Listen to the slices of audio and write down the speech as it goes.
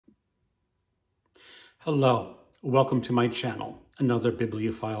Hello, welcome to my channel, Another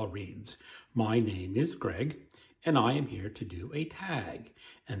Bibliophile Reads. My name is Greg, and I am here to do a tag.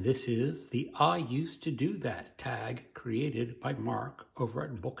 And this is the I Used to Do That tag created by Mark over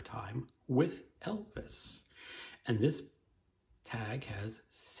at Book Time with Elvis. And this tag has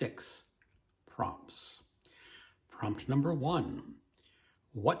 6 prompts. Prompt number 1.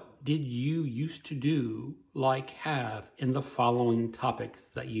 What did you used to do, like have, in the following topics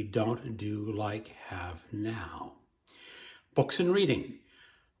that you don't do, like have now? Books and reading.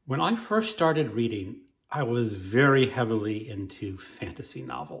 When I first started reading, I was very heavily into fantasy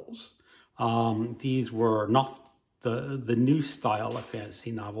novels. These were not the new style of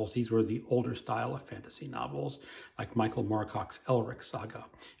fantasy novels. These were the older style of fantasy novels, like Michael Moorcock's Elric saga.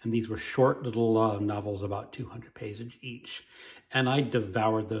 And these were short little novels, about 200 pages each. And I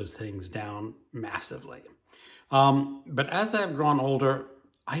devoured those things down massively. But as I've grown older,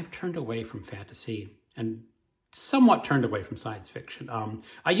 I've turned away from fantasy and somewhat turned away from science fiction.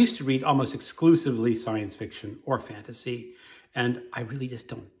 I used to read almost exclusively science fiction or fantasy, and I really just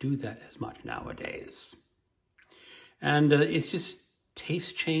don't do that as much nowadays. And it's just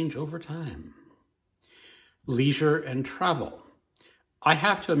taste change over time. Leisure and travel. I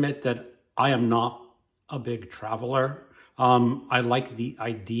have to admit that I am not a big traveler. I like the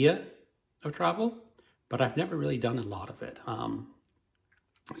idea of travel, but I've never really done a lot of it.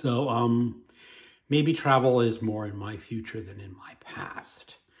 Maybe travel is more in my future than in my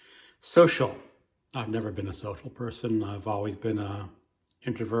past. Social. I've never been a social person. I've always been an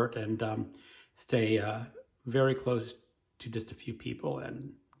introvert and stay very close to just a few people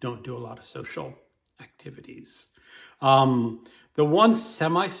and don't do a lot of social activities. The one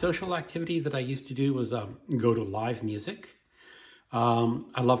semi-social activity that I used to do was go to live music.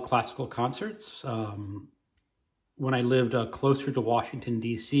 I love classical concerts. When I lived closer to Washington,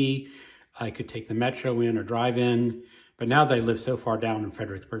 D.C., I could take the metro in or drive in. But now that I live so far down in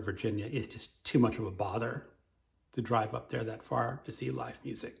Fredericksburg, Virginia, it's just too much of a bother to drive up there that far to see live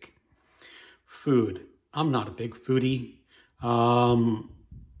music. Food. I'm not a big foodie.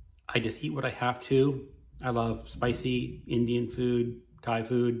 I just eat what I have to. I love spicy Indian food, Thai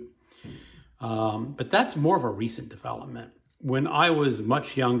food. But that's more of a recent development. When I was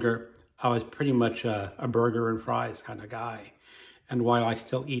much younger, I was pretty much a burger and fries kind of guy. And while I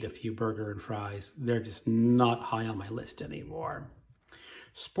still eat a few burger and fries, they're just not high on my list anymore.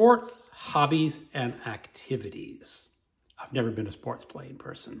 Sports, hobbies, and activities. I've never been a sports playing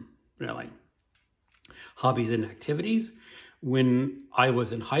person, really. Hobbies and activities. When I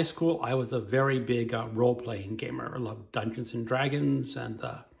was in high school, I was a very big role-playing gamer. I loved Dungeons and Dragons and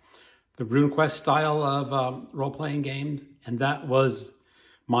the RuneQuest style of role-playing games. And that was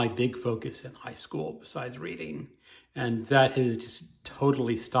my big focus in high school, besides reading. And that has just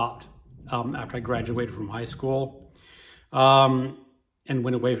totally stopped after I graduated from high school and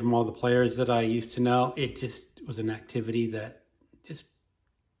went away from all the players that I used to know. It just was an activity that just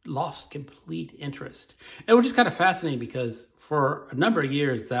lost complete interest. It was just kind of fascinating because for a number of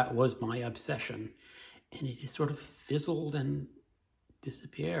years, that was my obsession. And it just sort of fizzled and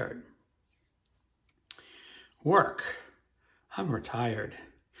disappeared. Work. I'm retired.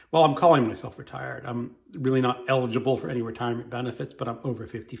 Well, I'm calling myself retired. I'm really not eligible for any retirement benefits, but I'm over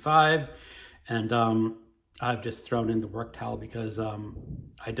 55. And I've just thrown in the work towel because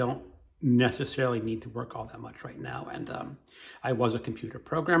I don't necessarily need to work all that much right now. And I was a computer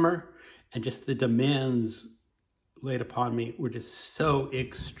programmer, and just the demands laid upon me were just so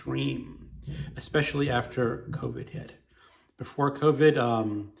extreme, especially after COVID hit. Before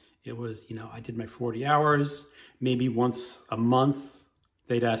COVID, it was, I did my 40 hours, maybe once a month.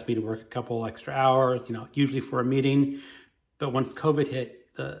 They'd ask me to work a couple extra hours, usually for a meeting. But once COVID hit,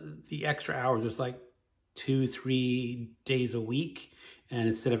 the extra hours was like 2-3 days a week. And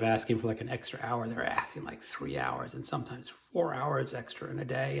instead of asking for like an extra hour, they're asking like 3 hours and sometimes 4 hours extra in a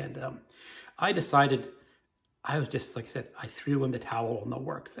day. And I decided, I was just, like I said, I threw in the towel on the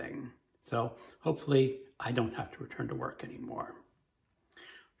work thing. So hopefully I don't have to return to work anymore.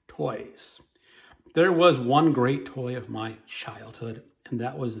 Toys. There was one great toy of my childhood, and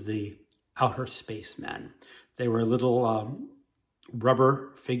that was the Outer Spacemen. They were little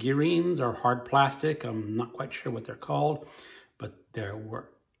rubber figurines or hard plastic. I'm not quite sure what they're called, but there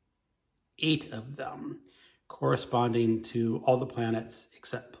were 8 of them corresponding to all the planets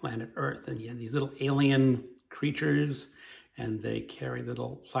except planet Earth. And you had these little alien creatures, and they carry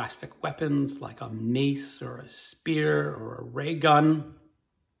little plastic weapons like a mace or a spear or a ray gun.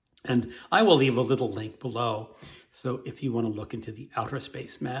 And I will leave a little link below. So if you want to look into the Outer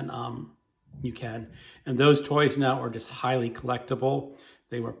Spacemen, you can. And those toys now are just highly collectible.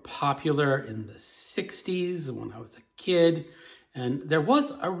 They were popular in the 60s when I was a kid. And there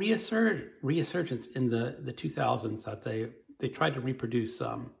was a resurgence in the 2000s that they tried to reproduce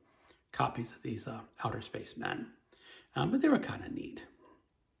copies of these outer space men. But they were kind of neat.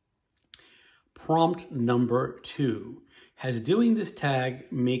 Prompt number 2. Has doing this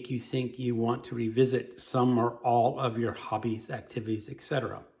tag make you think you want to revisit some or all of your hobbies, activities,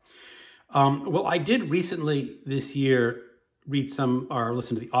 etc.? Well, I did recently this year read some or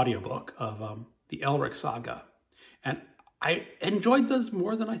listen to the audiobook of the Elric saga. And I enjoyed those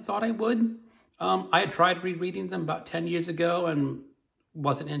more than I thought I would. I had tried rereading them about 10 years ago and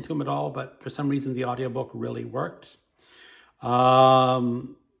wasn't into them at all, but for some reason the audiobook really worked.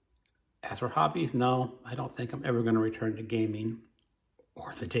 As for hobbies, no, I don't think I'm ever going to return to gaming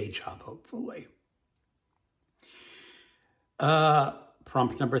or the day job, hopefully.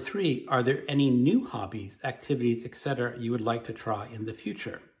 Prompt number 3, are there any new hobbies, activities, etc. you would like to try in the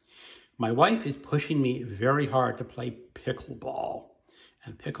future? My wife is pushing me very hard to play pickleball.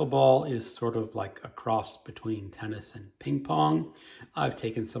 And pickleball is sort of like a cross between tennis and ping pong. I've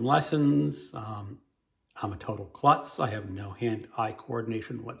taken some lessons. I'm a total klutz. I have no hand-eye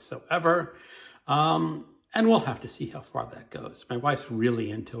coordination whatsoever. And we'll have to see how far that goes. My wife's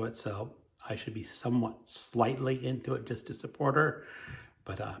really into it, so I should be somewhat slightly into it just to support her.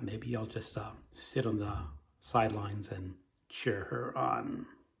 But maybe I'll just sit on the sidelines and cheer her on.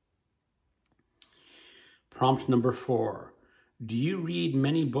 Prompt number 4. Do you read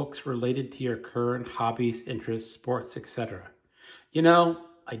many books related to your current hobbies, interests, sports, etc.? You know,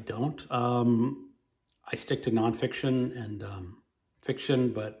 I don't. I stick to nonfiction and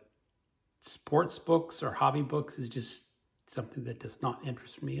fiction, but sports books or hobby books is just something that does not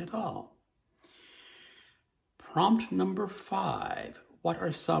interest me at all. Prompt number 5. What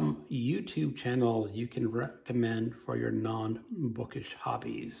are some YouTube channels you can recommend for your non-bookish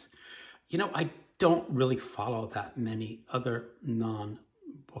hobbies? You know, I don't really follow that many other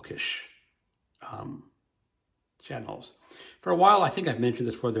non-bookish channels. For a while, I think I've mentioned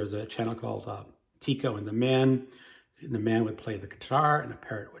this before, there's a channel called Tico and the Man. The man would play the guitar and a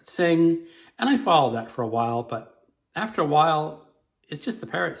parrot would sing. And I followed that for a while, but after a while, it's just the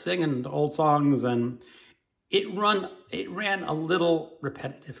parrot singing old songs, and it ran a little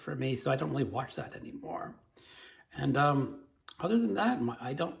repetitive for me, so I don't really watch that anymore. And other than that,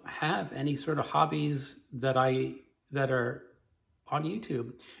 I don't have any sort of hobbies that are on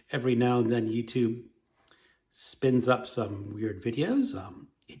YouTube. Every now and then YouTube spins up some weird videos.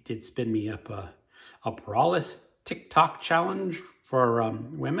 It did spin me up a braless TikTok challenge for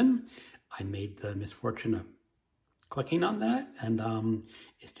women. I made the misfortune of clicking on that, and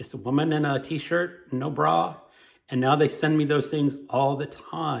it's just a woman in a t-shirt, no bra, and now they send me those things all the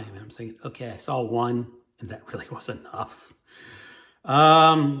time, and I'm saying, okay, I saw one, and that really was enough.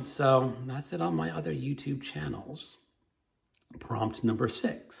 So that's it on my other YouTube channels. Prompt number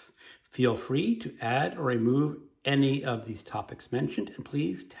 6. Feel free to add or remove any of these topics mentioned, and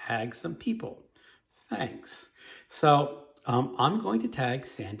please tag some people. Thanks. So I'm going to tag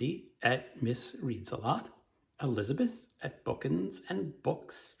Sandy at Miss Reads a Lot, Elizabeth at Bookins and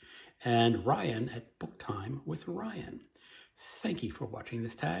Books, and Ryan at Book Time with Ryan. Thank you for watching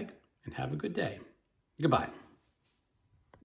this tag, and have a good day. Goodbye.